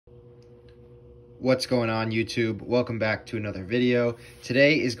What's going on, YouTube? Welcome back to another video.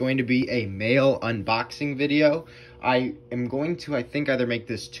 Today is going to be a mail unboxing video. I am going to, I think, either make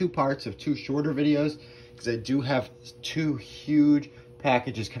this two parts of two shorter videos, because I do have two huge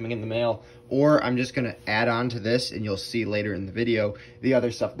packages coming in the mail, or I'm just going to add on to this, and you'll see later in the video the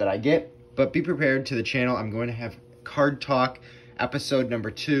other stuff that I get. But be prepared to the channel. I'm going to have Card Talk episode number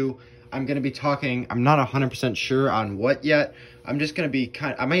 2. I'm going to be talking, I'm not 100% sure on what yet. I'm just going to be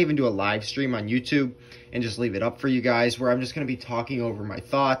I might even do a live stream on YouTube and just leave it up for you guys, where I'm just going to be talking over my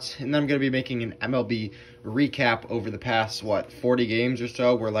thoughts. And then I'm going to be making an MLB recap over the past, 40 games or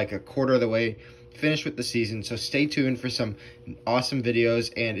so. We're like a quarter of the way finished with the season. So stay tuned for some awesome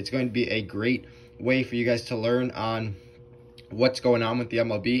videos. And it's going to be a great way for you guys to learn on what's going on with the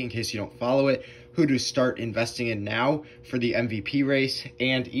MLB in case you don't follow it, who to start investing in now for the MVP race,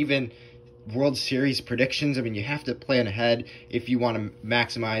 and even World Series predictions. I mean, you have to plan ahead if you want to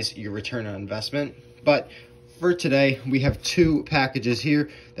maximize your return on investment. But for today, we have two packages here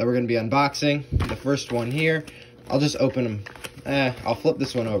that we're going to be unboxing. The first one here, I'll just open them. I'll flip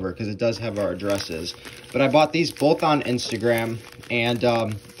this one over because it does have our addresses. But I bought these both on Instagram,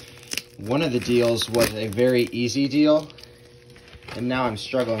 and one of the deals was a very easy deal, and now I'm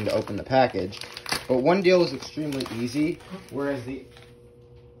struggling to open the package. But one deal was extremely easy, whereas the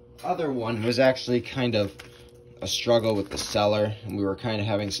other one was actually kind of a struggle with the seller, and we were kind of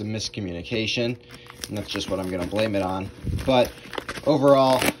having some miscommunication, and that's just what I'm going to blame it on. But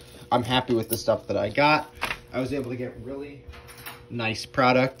overall, I'm happy with the stuff that I got. I was able to get really nice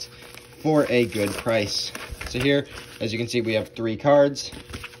product for a good price. So here, as you can see, we have 3 cards.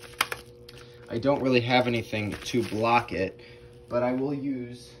 I don't really have anything to block it, but I will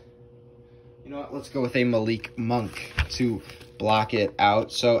use, you know what, let's go with a Malik Monk to block it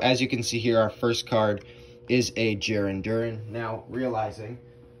out. So as you can see here, our first card is a Jarren Duran. Now, realizing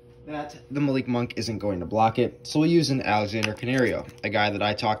that the Malik Monk isn't going to block it, so we'll use an Alexander Canario, a guy that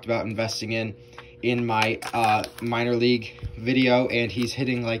I talked about investing in my minor league video, and he's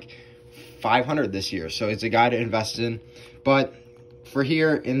hitting like 500 this year, so it's a guy to invest in. But for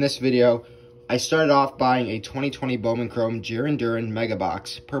here, in this video, I started off buying a 2020 Bowman Chrome Jarren Duran Mega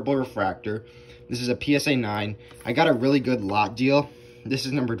Box, Purple Refractor. This is a PSA 9. I got a really good lot deal. This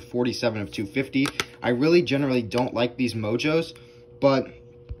is numbered 47 of 250. I really generally don't like these Mojos, but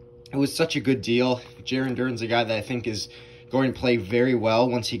it was such a good deal. Jarren Duran's a guy that I think is going to play very well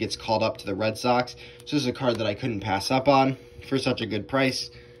once he gets called up to the Red Sox. So this is a card that I couldn't pass up on for such a good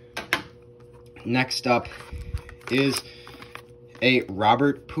price. Next up is a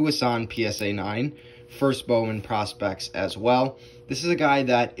Robert Puason PSA 9, first Bowman prospects as well. This is a guy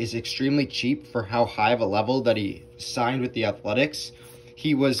that is extremely cheap for how high of a level that he signed with the Athletics.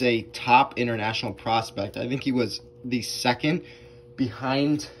 He was a top international prospect. I think he was the second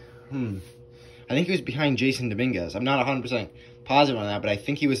behind, I think he was behind Jason Dominguez. I'm not 100% positive on that, but I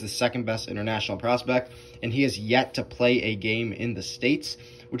think he was the second best international prospect, and he has yet to play a game in the States,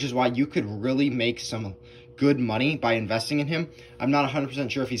 which is why you could really make some good money by investing in him. I'm not 100%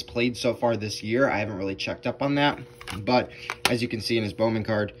 sure if he's played so far this year. I haven't really checked up on that. But as you can see in his Bowman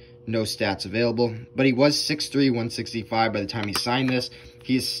card, no stats available. But he was 6'3", 165 by the time he signed this.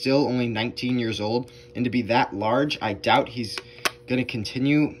 He is still only 19 years old. And to be that large, I doubt he's going to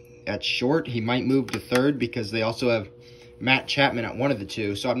continue at short. He might move to third because they also have Matt Chapman at one of the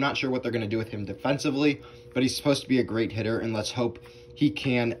two. So I'm not sure what they're going to do with him defensively. But he's supposed to be a great hitter, and let's hope he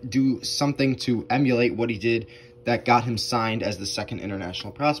can do something to emulate what he did that got him signed as the second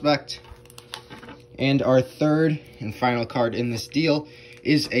international prospect. And our third and final card in this deal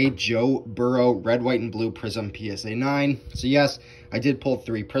is a Joe Burrow Red, White, and Blue Prism PSA 9. So yes, I did pull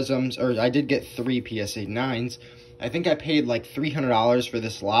 3 Prisms, or I did get 3 PSA 9s. I think I paid like $300 for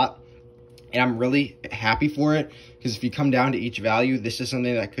this lot, and I'm really happy for it, because if you come down to each value, this is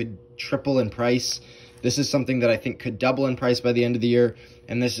something that could triple in price. This is something that I think could double in price by the end of the year,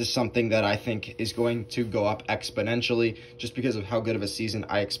 and this is something that I think is going to go up exponentially just because of how good of a season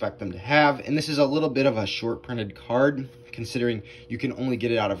I expect them to have. And this is a little bit of a short printed card, considering you can only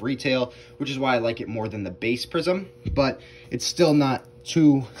get it out of retail, which is why I like it more than the base Prism. But it's still not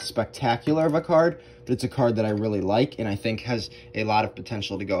too spectacular of a card, but it's a card that I really like and I think has a lot of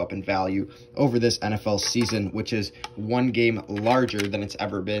potential to go up in value over this NFL season, which is one game larger than it's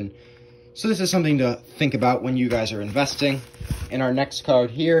ever been. So this is something to think about when you guys are investing. And our next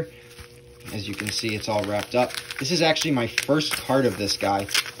card here, as you can see, it's all wrapped up. This is actually my first card of this guy.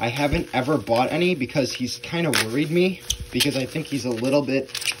 I haven't ever bought any because he's kind of worried me, because I think he's a little bit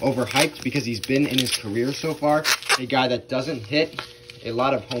overhyped because he's been in his career so far a guy that doesn't hit a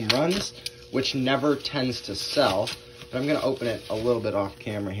lot of home runs, which never tends to sell. But I'm going to open it a little bit off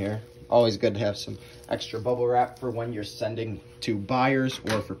camera here. always good to have some extra bubble wrap for when you're sending to buyers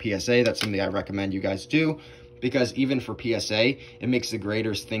or for PSA. That's something I recommend you guys do, because even for PSA, it makes the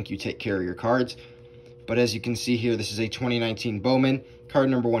graders think you take care of your cards. But as you can see here, this is a 2019 Bowman, card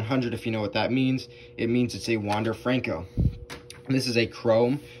number 100. If you know what that means, it means it's a Wander Franco. And this is a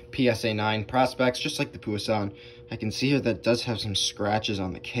chrome PSA 9 prospects, just like the Puason. I can see here that does have some scratches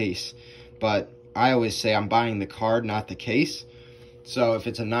on the case, but I always say I'm buying the card, not the case. So if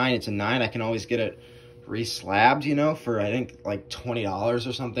it's a 9, it's a 9. I can always get it re-slabbed, you know, for I think like $20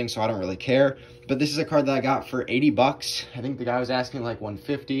 or something, so I don't really care. But this is a card that I got for 80 bucks. I think the guy was asking like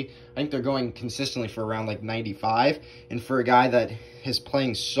 150. I think they're going consistently for around like 95. And for a guy that is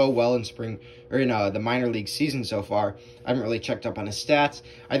playing so well in spring, or in the minor league season so far, I haven't really checked up on his stats.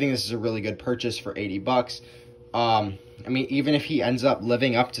 I think this is a really good purchase for 80 bucks. I mean, even if he ends up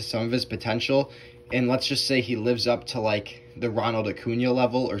living up to some of his potential, and let's just say he lives up to like the Ronald Acuna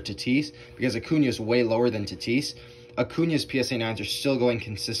level or Tatis, because Acuna is way lower than Tatis. Acuna's PSA 9s are still going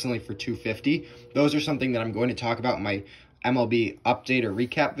consistently for 250. Those are something that I'm going to talk about in my MLB update or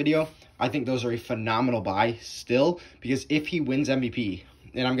recap video. I think those are a phenomenal buy still, because if he wins MVP,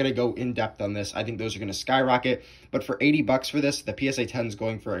 and I'm going to go in depth on this, I think those are going to skyrocket. But for 80 bucks for this, the PSA 10 is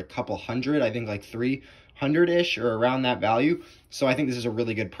going for a couple hundred, I think like 300-ish or around that value. So I think this is a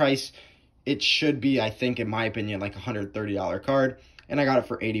really good price. It should be, I think, in my opinion, like a $130 card, and I got it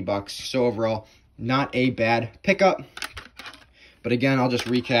for 80 bucks. So overall, not a bad pickup. But again, I'll just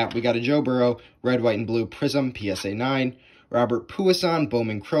recap. We got a Joe Burrow, red, white, and blue Prism, PSA 9. Robert Puason,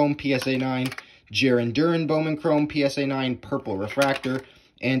 Bowman Chrome, PSA 9. Jarren Duran, Bowman Chrome, PSA 9, purple refractor.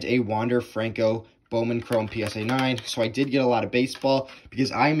 And a Wander Franco, Bowman Chrome, PSA 9. So I did get a lot of baseball,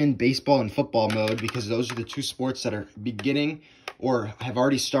 because I'm in baseball and football mode, because those are the two sports that are beginning or have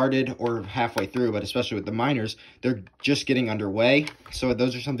already started or halfway through, but especially with the minors, they're just getting underway. So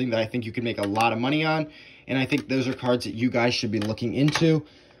those are something that I think you can make a lot of money on, and I think those are cards that you guys should be looking into.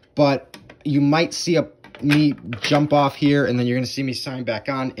 But you might see me jump off here, and then you're going to see me sign back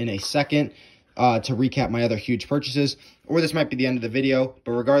on in a second to recap my other huge purchases, or this might be the end of the video.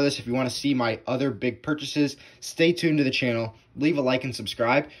 But regardless, if you want to see my other big purchases, stay tuned to the channel, leave a like and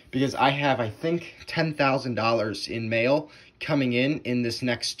subscribe, because I have, I think, $10,000 in mail coming in this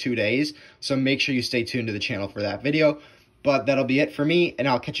next 2 days. So make sure you stay tuned to the channel for that video. But that'll be it for me, and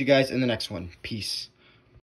I'll catch you guys in the next one. Peace.